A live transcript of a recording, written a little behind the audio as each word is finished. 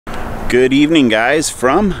Good evening, guys,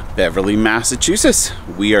 from Beverly, Massachusetts.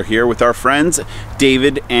 We are here with our friends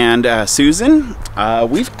David and Susan.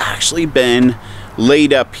 We've actually been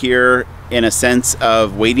laid up here in a sense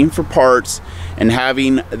of waiting for parts and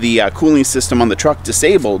having the cooling system on the truck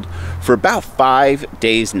disabled for about 5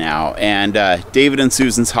 days now. And David and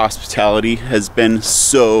Susan's hospitality has been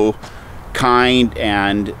so kind,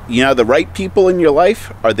 and you know, the right people in your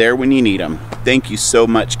life are there when you need them. Thank you so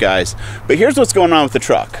much, guys. But here's what's going on with the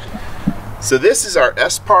truck. So this is our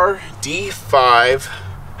Espar D5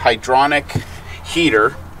 hydronic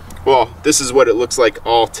heater. Well, this is what it looks like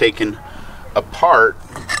all taken apart.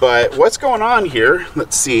 But what's going on here,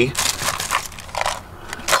 let's see.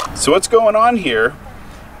 So what's going on here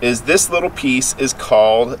is this little piece is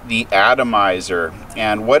called the atomizer.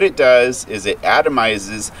 And what it does is it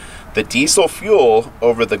atomizes the diesel fuel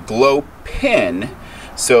over the glow pin,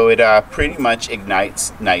 so it pretty much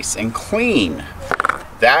ignites nice and clean.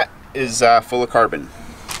 That is full of carbon.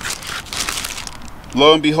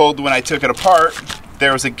 Lo and behold, when I took it apart,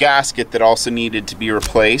 there was a gasket that also needed to be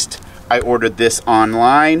replaced. I ordered this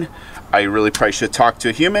online. I really probably should talk to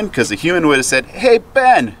a human, because a human would have said, hey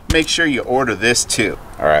Ben, make sure you order this too.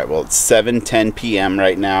 All right, well, it's 7:10 p.m.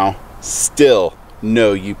 right now. Still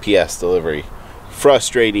no UPS delivery.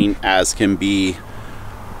 Frustrating as can be,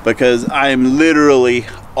 because I'm literally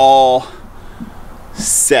all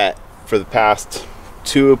set for the past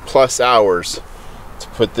 2+ hours to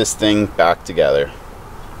put this thing back together.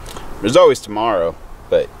 There's always tomorrow,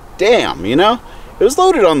 but damn, you know, it was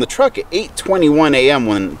loaded on the truck at 8:21 a.m.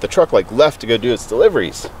 when the truck like left to go do its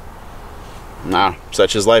deliveries. Nah,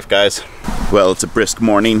 such is life, guys. Well, it's a brisk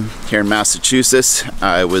morning here in Massachusetts.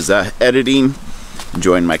 I was editing,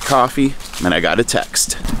 enjoying my coffee, and I got a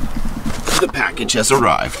text. The package has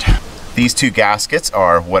arrived. These two gaskets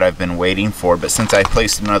are what I've been waiting for, but since I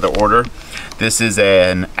placed another order, this is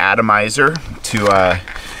an atomizer to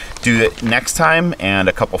do it next time, and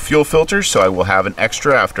a couple fuel filters, so I will have an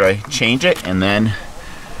extra after I change it, and then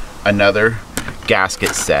another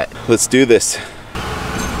gasket set. Let's do this.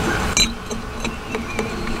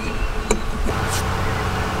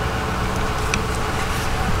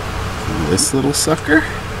 This little sucker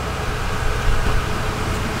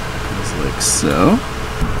goes like so.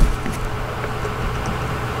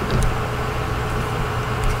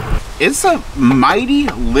 It's a mighty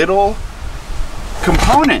little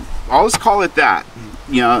component. I'll just call it that.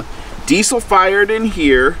 You know, diesel fired in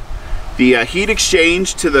here, the heat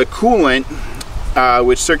exchange to the coolant,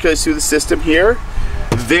 which circulates through the system here.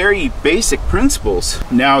 Very basic principles.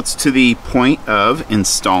 Now it's to the point of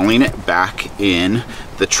installing it back in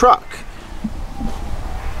the truck.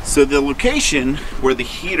 So the location where the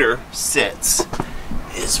heater sits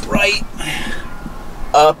is right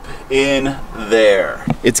up in there.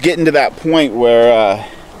 It's getting to that point where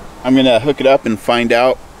I'm gonna hook it up and find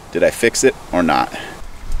out, did I fix it or not?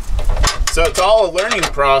 So it's all a learning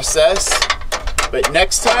process, but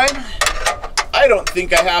next time, I don't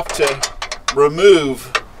think I have to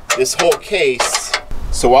remove this whole case.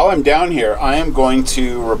 So while I'm down here, I am going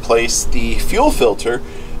to replace the fuel filter,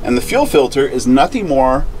 and the fuel filter is nothing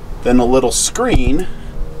more than a little screen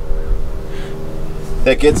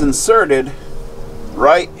that gets inserted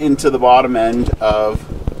right into the bottom end of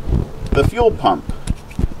the fuel pump.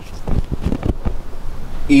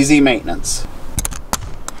 Easy maintenance.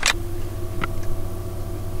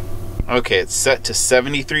 Okay, it's set to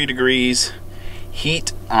 73 degrees,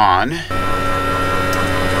 heat on.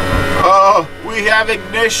 Oh, we have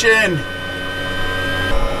ignition!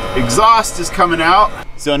 Exhaust is coming out.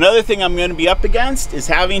 So another thing I'm going to be up against is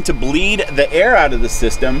having to bleed the air out of the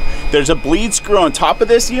system. There's a bleed screw on top of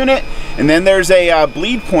this unit, and then there's a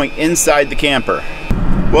bleed point inside the camper.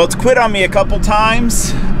 Well, it's quit on me a couple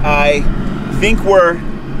times. I think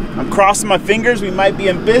I'm crossing my fingers, we might be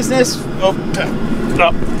in business.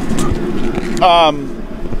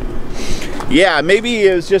 Yeah, maybe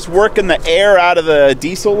it was just working the air out of the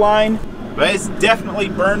diesel line, but it's definitely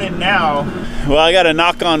burning now. Well, I got to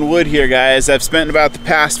knock on wood here, guys. I've spent about the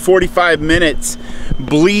past 45 minutes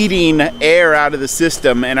bleeding air out of the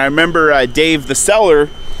system, and I remember Dave, the seller,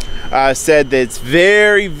 said that it's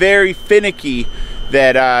very, very finicky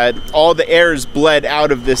that all the air is bled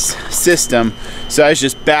out of this system. So I was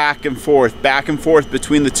just back and forth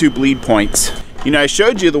between the two bleed points. You know, I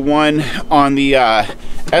showed you the one on the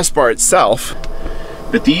Espar itself,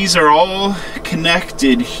 but these are all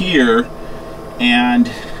connected here,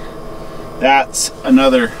 and that's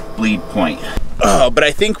another bleed point. But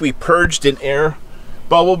I think we purged an air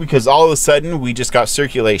bubble because all of a sudden we just got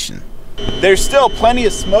circulation. There's still plenty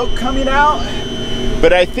of smoke coming out,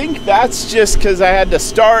 but I think that's just because I had to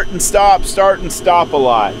start and stop a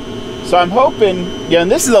lot. So I'm hoping, yeah,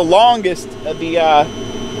 and this is the longest the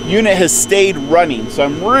unit has stayed running. So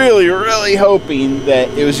I'm really hoping that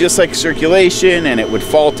it was just like circulation and it would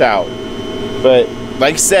fault out. But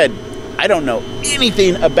like I said, I don't know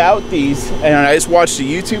anything about these, and I just watched a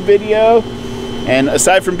YouTube video, and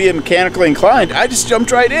aside from being mechanically inclined, I just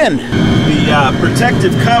jumped right in. The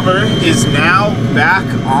protective cover is now back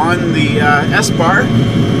on the Espar.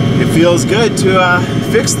 It feels good to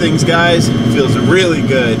fix things, guys. It feels really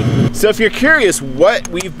good. So if you're curious what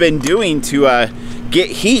we've been doing to get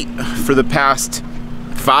heat for the past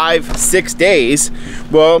 5-6 days,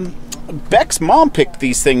 well, Beck's mom picked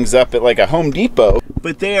these things up at like a Home Depot,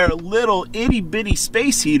 but they are little itty bitty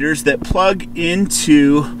space heaters that plug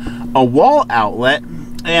into a wall outlet,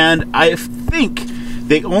 and I think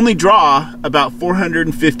they only draw about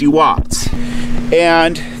 450 watts.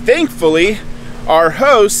 And thankfully, our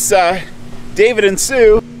hosts, David and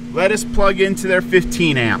Sue, let us plug into their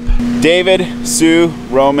 15 amp. David, Sue,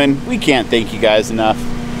 Roman, we can't thank you guys enough.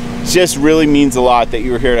 It just really means a lot that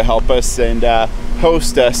you were here to help us and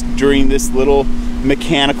host us during this little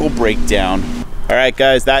mechanical breakdown. All right,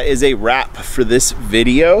 guys, that is a wrap for this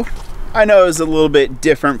video. I know it was a little bit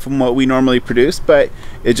different from what we normally produce, but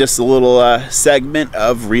it's just a little segment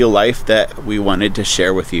of real life that we wanted to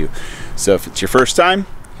share with you. So if it's your first time,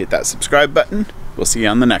 hit that subscribe button. We'll see you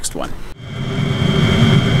on the next one.